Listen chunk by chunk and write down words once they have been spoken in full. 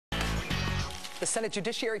The Senate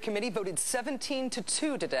Judiciary Committee voted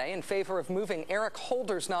 17-2 today in favor of moving Eric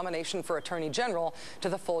Holder's nomination for Attorney General to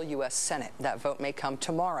the full U.S. Senate. That vote may come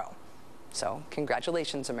tomorrow. So,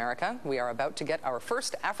 congratulations, America. We are about to get our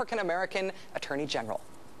first African-American Attorney General.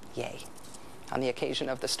 Yay. On the occasion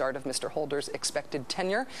of the start of Mr. Holder's expected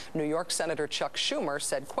tenure, New York Senator Chuck Schumer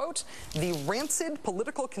said, quote, "The rancid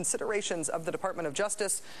political considerations of the Department of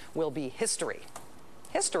Justice will be history."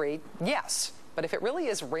 History, yes. But if it really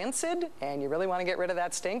is rancid and you really want to get rid of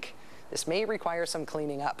that stink, this may require some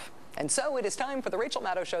cleaning up. And so it is time for the Rachel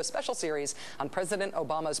Maddow Show special series on President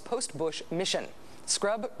Obama's post-Bush mission.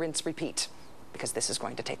 Scrub, rinse, repeat. Because this is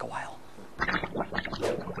going to take a while.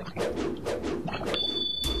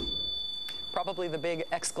 Probably the big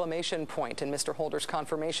exclamation point in Mr. Holder's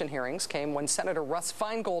confirmation hearings came when Senator Russ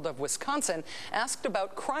Feingold of Wisconsin asked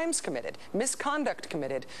about crimes committed, misconduct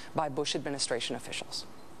committed by Bush administration officials.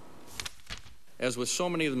 As with so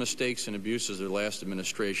many of the mistakes and abuses of the last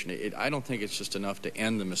administration, I don't think it's just enough to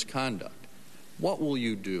end the misconduct. What will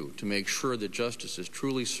you do to make sure that justice is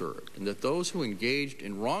truly served and that those who engaged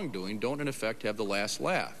in wrongdoing don't, in effect, have the last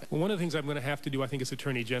laugh? Well, one of the things I'm going to have to do, I think, as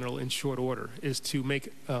Attorney General in short order is to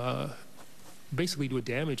make basically do a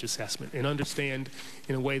damage assessment and understand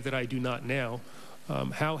in a way that I do not now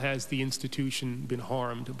how has the institution been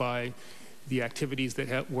harmed by the activities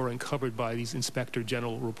that were uncovered by these Inspector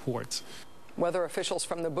General reports. Whether officials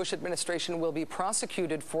from the Bush administration will be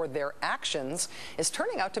prosecuted for their actions is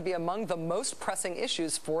turning out to be among the most pressing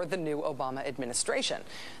issues for the new Obama administration.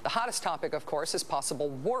 The hottest topic, of course, is possible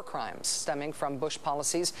war crimes stemming from Bush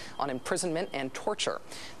policies on imprisonment and torture.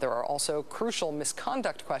 There are also crucial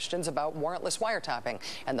misconduct questions about warrantless wiretapping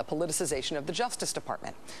and the politicization of the Justice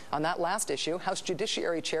Department. On that last issue, House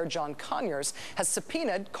Judiciary Chair John Conyers has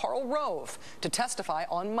subpoenaed Karl Rove to testify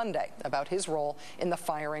on Monday about his role in the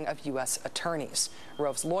firing of U.S. attorneys.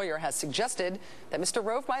 Rove's lawyer has suggested that Mr.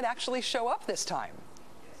 Rove might actually show up this time.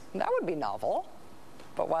 That would be novel.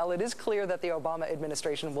 But while it is clear that the Obama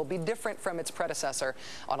administration will be different from its predecessor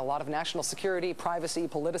on a lot of national security, privacy,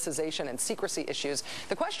 politicization, and secrecy issues,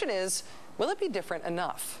 the question is, will it be different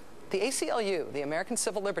enough? The ACLU, the American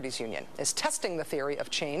Civil Liberties Union, is testing the theory of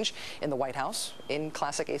change in the White House in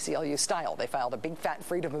classic ACLU style. They filed a big fat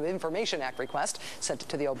Freedom of Information Act request, sent it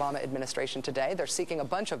to the Obama administration today. They're seeking a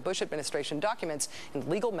bunch of Bush administration documents and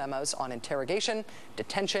legal memos on interrogation,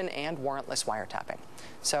 detention, and warrantless wiretapping.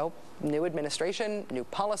 So, new administration, new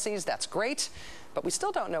policies, that's great. But we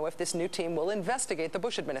still don't know if this new team will investigate the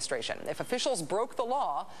Bush administration. If officials broke the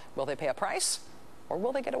law, will they pay a price, or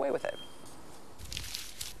will they get away with it?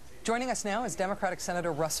 Joining us now is Democratic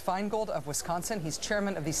Senator Russ Feingold of Wisconsin. He's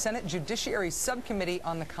chairman of the Senate Judiciary Subcommittee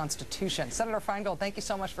on the Constitution. Senator Feingold, thank you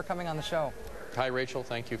so much for coming on the show. Hi, Rachel.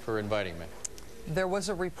 Thank you for inviting me. There was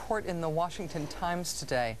a report in the Washington Times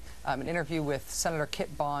today, an interview with Senator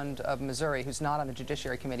Kit Bond of Missouri, who's not on the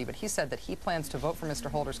Judiciary Committee, but he said that he plans to vote for Mr.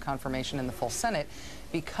 Holder's confirmation in the full Senate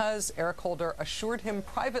because Eric Holder assured him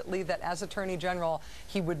privately that as Attorney General,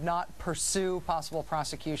 he would not pursue possible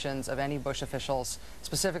prosecutions of any Bush officials,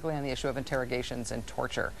 specifically on the issue of interrogations and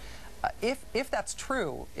torture. If that's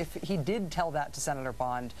true, if he did tell that to Senator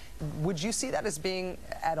Bond, would you see that as being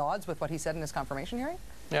at odds with what he said in his confirmation hearing?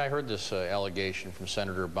 Yeah, I heard this allegation from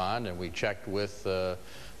Senator Bond, and we checked with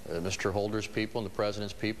Mr. Holder's people and the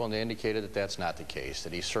President's people, and they indicated that that's not the case,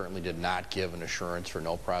 that he certainly did not give an assurance for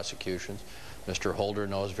no prosecutions. Mr. Holder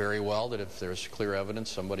knows very well that if there's clear evidence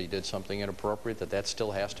somebody did something inappropriate, that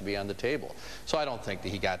still has to be on the table. So I don't think that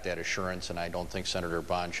he got that assurance, and I don't think Senator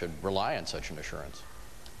Bond should rely on such an assurance.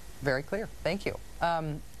 Very clear. Thank you.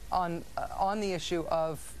 On the issue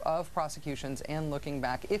of prosecutions and looking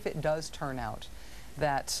back, if it does turn out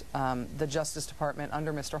that the Justice Department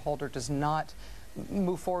under Mr. Holder does not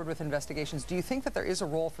move forward with investigations, do you think that there is a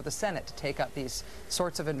role for the Senate to take up these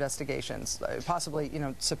sorts of investigations, possibly,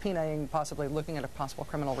 subpoenaing, possibly looking at a possible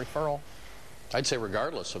criminal referral? I'd say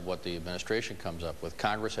regardless of what the administration comes up with,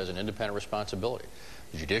 Congress has an independent responsibility.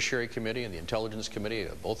 The Judiciary Committee and the Intelligence Committee,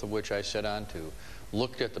 both of which I sit on, to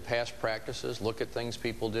look at the past practices, look at things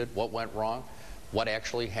people did, what went wrong, what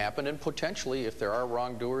actually happened, and potentially, if there are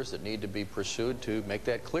wrongdoers that need to be pursued, to make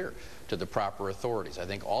that clear to the proper authorities. I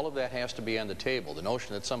think all of that has to be on the table. The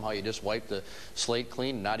notion that somehow you just wipe the slate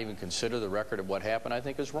clean and not even consider the record of what happened, I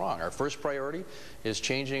think is wrong. Our first priority is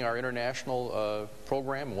changing our international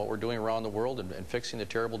program and what we're doing around the world and fixing the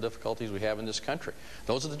terrible difficulties we have in this country.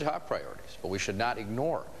 Those are the top priorities, but we should not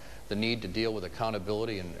ignore the need to deal with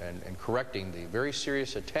accountability and correcting the very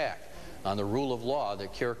serious attack on the rule of law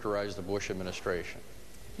that characterized the Bush administration.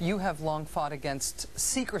 You have long fought against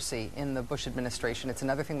secrecy in the Bush administration. It's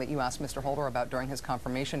another thing that you asked Mr. Holder about during his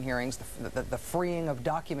confirmation hearings, the freeing of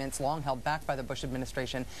documents long held back by the Bush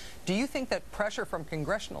administration. Do you think that pressure from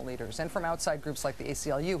congressional leaders and from outside groups like the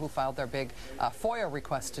ACLU, who filed their big FOIA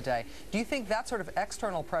request today, do you think that sort of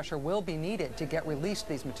external pressure will be needed to get released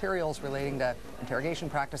these materials relating to interrogation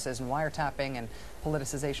practices and wiretapping and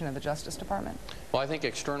politicization of the Justice Department? Well, I think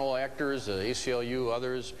external actors, the ACLU,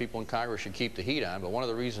 others, people in Congress should keep the heat on. But one of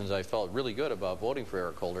the reasons I felt really good about voting for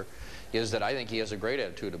Eric Holder is that I think he has a great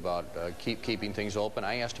attitude about keeping things open.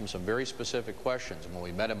 I asked him some very specific questions when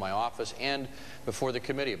we met in my office and before the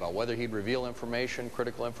committee about whether he'd reveal information,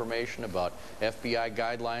 critical information about FBI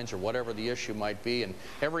guidelines or whatever the issue might be. And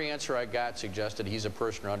every answer I got suggested he's a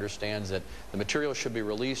person who understands that the material should be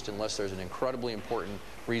released unless there's an incredibly important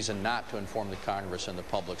reason not to inform the Congress and the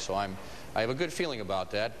public. So I have a good feeling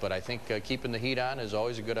about that, but I think keeping the heat on is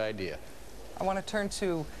always a good idea. I want to turn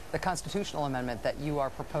to the constitutional amendment that you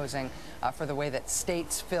are proposing for the way that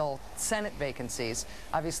states fill Senate vacancies.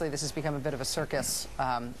 Obviously, this has become a bit of a circus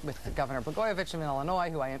with Governor Blagojevich in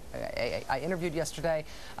Illinois, who I interviewed yesterday,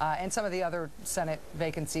 and some of the other Senate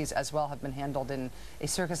vacancies as well have been handled in a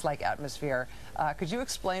circus-like atmosphere. Could you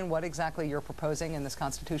explain what exactly you're proposing in this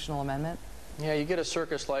constitutional amendment? Yeah, you get a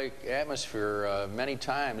circus-like atmosphere many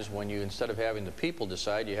times when you, instead of having the people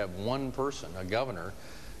decide, you have one person, a governor,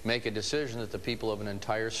 make a decision that the people of an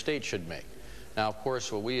entire state should make. Now, of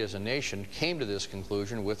course, we as a nation came to this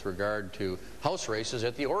conclusion with regard to House races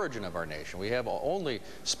at the origin of our nation. We have only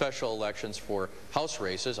special elections for House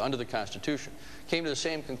races under the Constitution. Came to the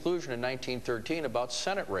same conclusion in 1913 about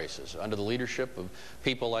Senate races under the leadership of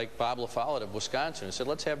people like Bob La Follette of Wisconsin, who said,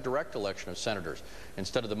 let's have direct election of senators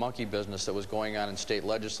instead of the monkey business that was going on in state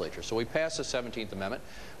legislatures. So we passed the 17th Amendment,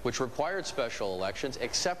 which required special elections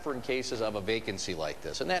except for in cases of a vacancy like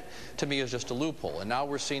this. And that, to me, is just a loophole. And now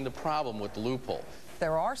we're seeing the problem with the loophole.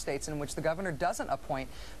 There are states in which the governor doesn't appoint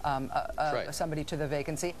somebody to the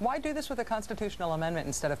vacancy. Why do this with a constitutional amendment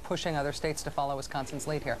instead of pushing other states to follow Wisconsin's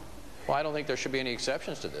lead here? Well, I don't think there should be any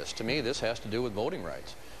exceptions to this. To me, this has to do with voting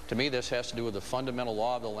rights. To me, this has to do with the fundamental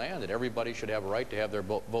law of the land, that everybody should have a right to have their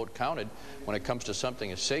vote counted when it comes to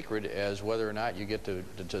something as sacred as whether or not you get to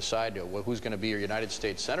decide who's going to be your United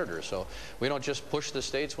States senator. So we don't just push the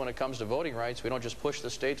states when it comes to voting rights. We don't just push the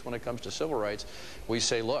states when it comes to civil rights. We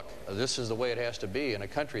say, look, this is the way it has to be in a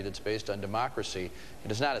country that's based on democracy.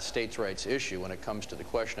 It is not a states' rights issue when it comes to the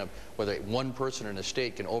question of whether one person in a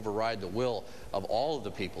state can override the will of all of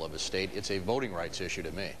the people of a state. It's a voting rights issue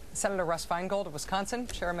to me. Senator Russ Feingold of Wisconsin,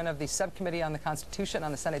 chairman of the Subcommittee on the Constitution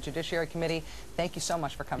on the Senate Judiciary Committee. Thank you so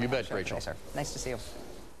much for coming. You bet, Rachel. Today, sir. Nice to see you.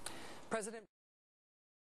 President